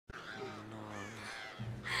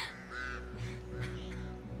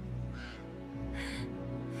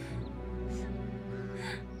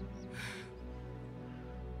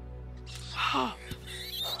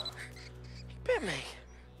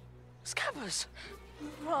Scabbers!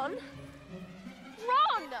 Ron?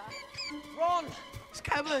 Ron! Ron!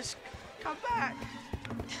 Scabbers! Come back!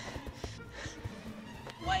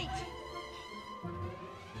 Wait!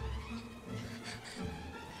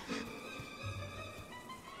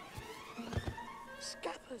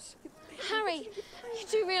 Scabbers! Harry, you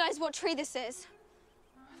do realise what tree this is?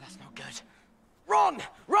 That's not good. Ron!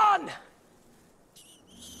 Run!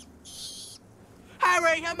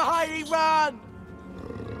 Harry, I'm hiding, run!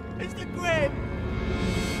 It's the Grim!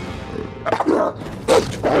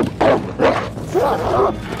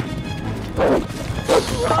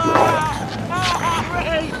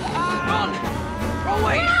 Harry! Run! Run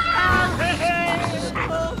away! Harry!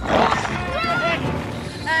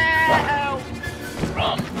 Help!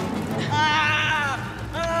 Run!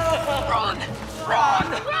 Run! Run!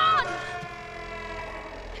 Ron!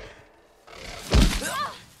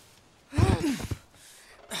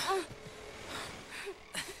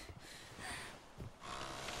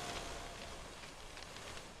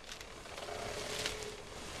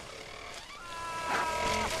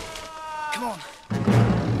 Come on.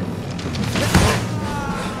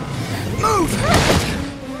 Move!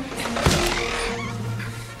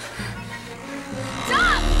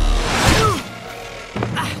 Stop!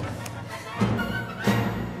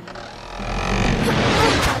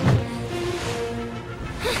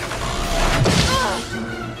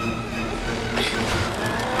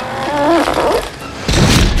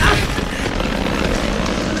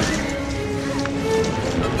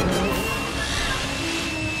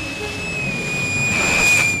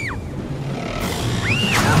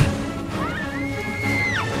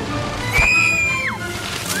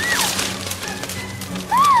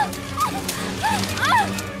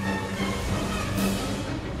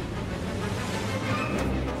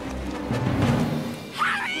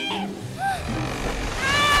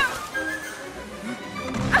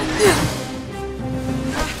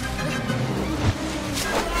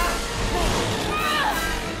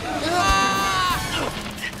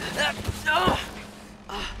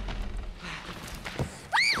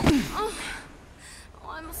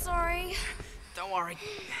 I'm sorry. Don't worry.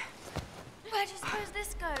 Where do you suppose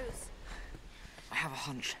this goes? I have a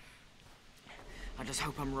hunch. I just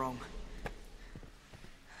hope I'm wrong.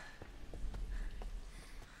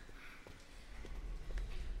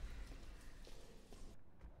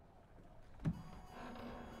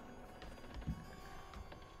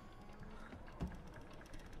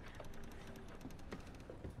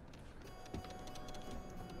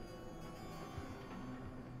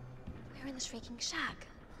 We're in the Shrieking Shack,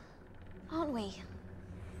 aren't we?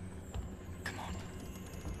 Come on.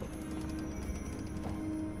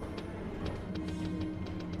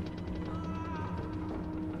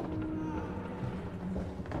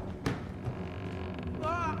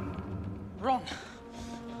 Ron!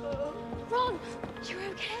 Ron, you're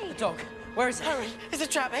okay. The dog. Where is Harry? It's a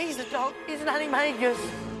trap. He's the dog. He's an Animagus.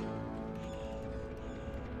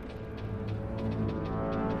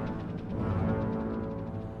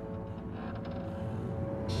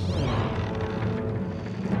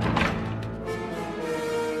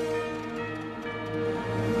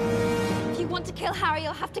 If you want to kill Harry,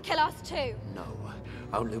 you'll have to kill us too. No,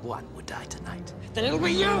 only one would die tonight. Then it'll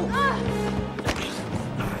be you!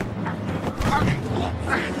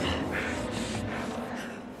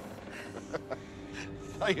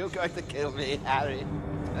 Are you going to kill me, Harry?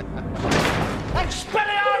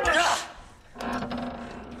 Expelliarmus!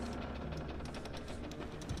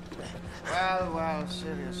 Well,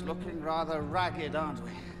 Sirius, looking rather ragged, aren't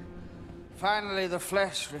we? Finally, the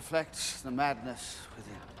flesh reflects the madness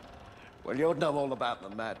within. Well, you'd know all about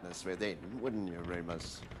the madness within, wouldn't you,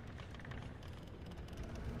 Remus?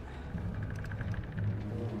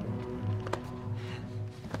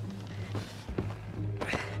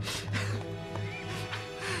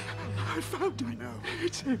 I found him. I know.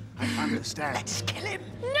 It's him. I understand. Let's kill him!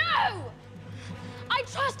 No! I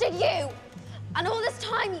trusted you! And all this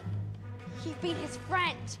time, you've been his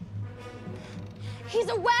friend. He's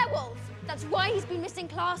a werewolf. That's why he's been missing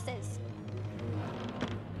classes.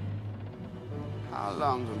 How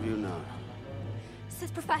long have you known?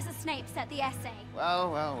 Since Professor Snape said the essay.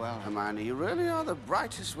 Well, Hermione, you really are the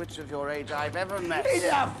brightest witch of your age I've ever met.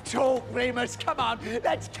 Enough talk, Remus. Come on,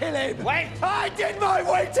 let's kill him. Wait! I did my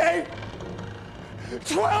waiting!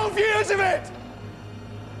 12 years of it!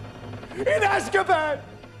 In Azkaban!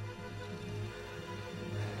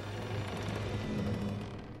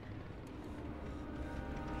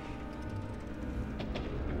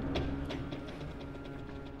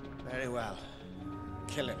 Very well.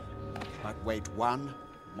 Kill him. But wait one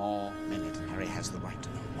more minute. Harry has the right to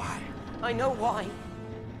know why. I know why.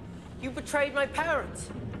 You betrayed my parents.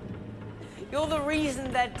 You're the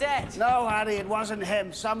reason they're dead. No, Harry, it wasn't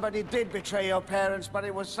him. Somebody did betray your parents, but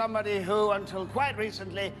it was somebody who, until quite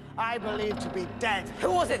recently, I believed to be dead.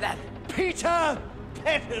 Who was it then? Peter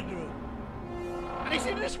Pettigrew. And he's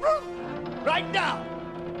in this room right now.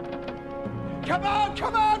 Come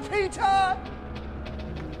on, Peter.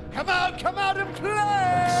 Come out and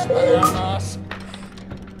play. Expelliarmus.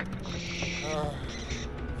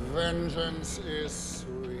 Vengeance is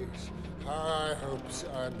sweet. I hoped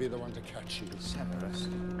I'd be the one to catch you. Severus.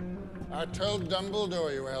 I told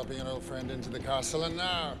Dumbledore you were helping an old friend into the castle, and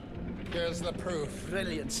now, here's the proof.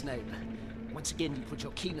 Brilliant, Snape. Once again, you put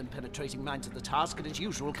your keen and penetrating mind to the task, and as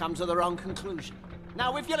usual, come to the wrong conclusion.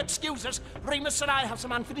 Now, if you'll excuse us, Remus and I have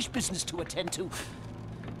some unfinished business to attend to.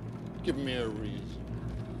 Give me a reason.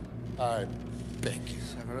 I beg you.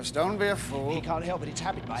 Severus, don't be a fool. He can't help it, it's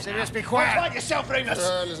habit by Sirius, now. be quiet. Quiet yourself, Remus.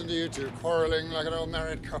 Listen to you two, quarreling like an old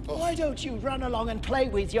married couple. Why don't you run along and play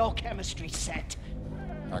with your chemistry set?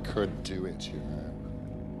 I could do it, you know.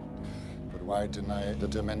 But why deny the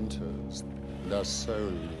Dementors? They're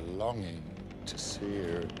so longing to see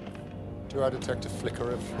you. Do I detect a flicker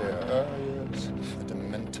of fear? Oh, yes. A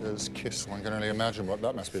Dementor's kiss. One can only imagine what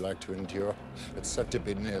that must be like to endure. It's said to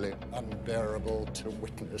be nearly unbearable to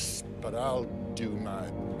witness, but I'll do my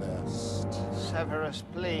best. Severus,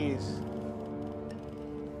 please.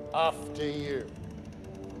 After you.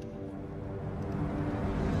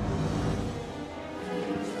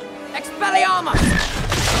 Expelliarmus!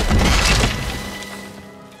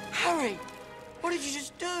 Harry, what did you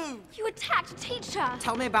just do? You attacked a teacher.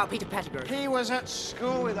 Tell me about Peter Pettigrew. He was at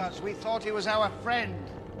school with us. We thought he was our friend.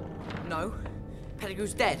 No,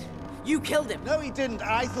 Pettigrew's dead. You killed him. No, he didn't.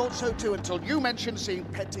 I thought so too until you mentioned seeing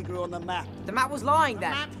Pettigrew on the map. The map was lying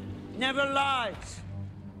there. Map never lies.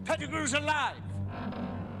 Pettigrew's alive.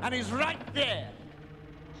 And he's right there.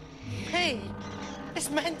 Hey, it's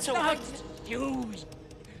mental. No, you.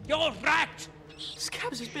 You're rat.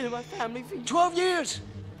 Scabbers has been in my family for 12 years.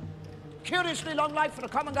 Curiously long life for a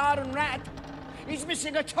common garden rat. He's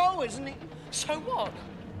missing a toe, isn't he? So what?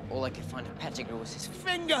 All I could find of Pettigrew was his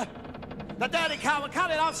Finger. The dirty coward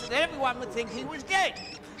cut it off so that everyone would think he was dead.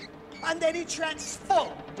 And then he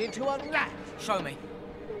transformed into a rat. Show me.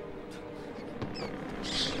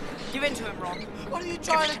 Give in to him, Ron. What are you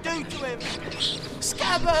trying to do to him?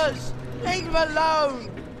 Scabbers! Leave him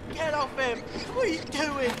alone! Get off him! What are you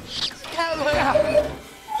doing? Scabbers!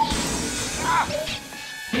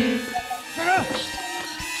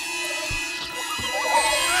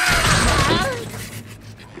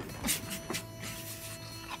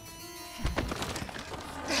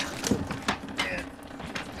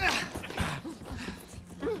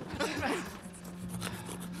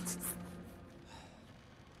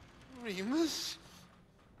 Remus?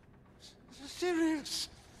 Sirius?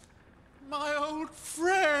 My old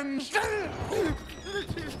friend!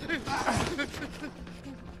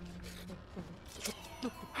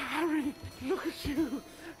 Harry, look at you.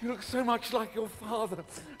 You look so much like your father,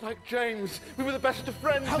 like James. We were the best of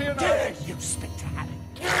friends, you know. How dare you speak to Harry?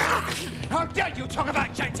 How dare you talk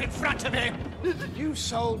about James in front of him? You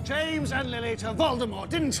sold James and Lily to Voldemort,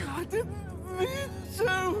 didn't you? I didn't mean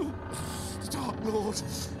to. Dark Lord,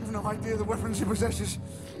 you've no idea the weapons he possesses.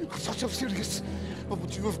 I thought you were serious. What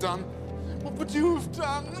would you have done? What would you have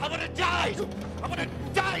done? I would have died. I would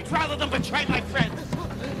have died rather than betray my friends.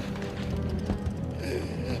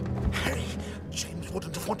 Harry, James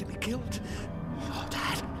wouldn't have wanted me killed. Your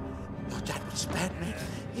dad would spare me.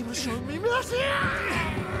 He was showing me mercy.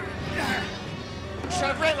 You should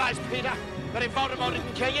have realized, Peter, that if Voldemort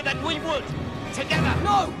didn't kill you, then we would. Together.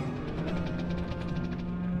 No!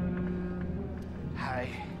 Harry,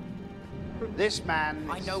 this man...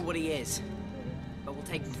 I know what he is, but we'll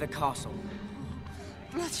take him to the castle.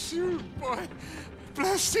 Bless you, boy.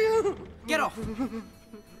 Bless you. Get off!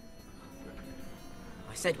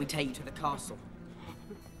 I said we'd take you to the castle.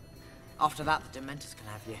 After that, the Dementors can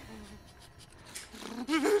have you.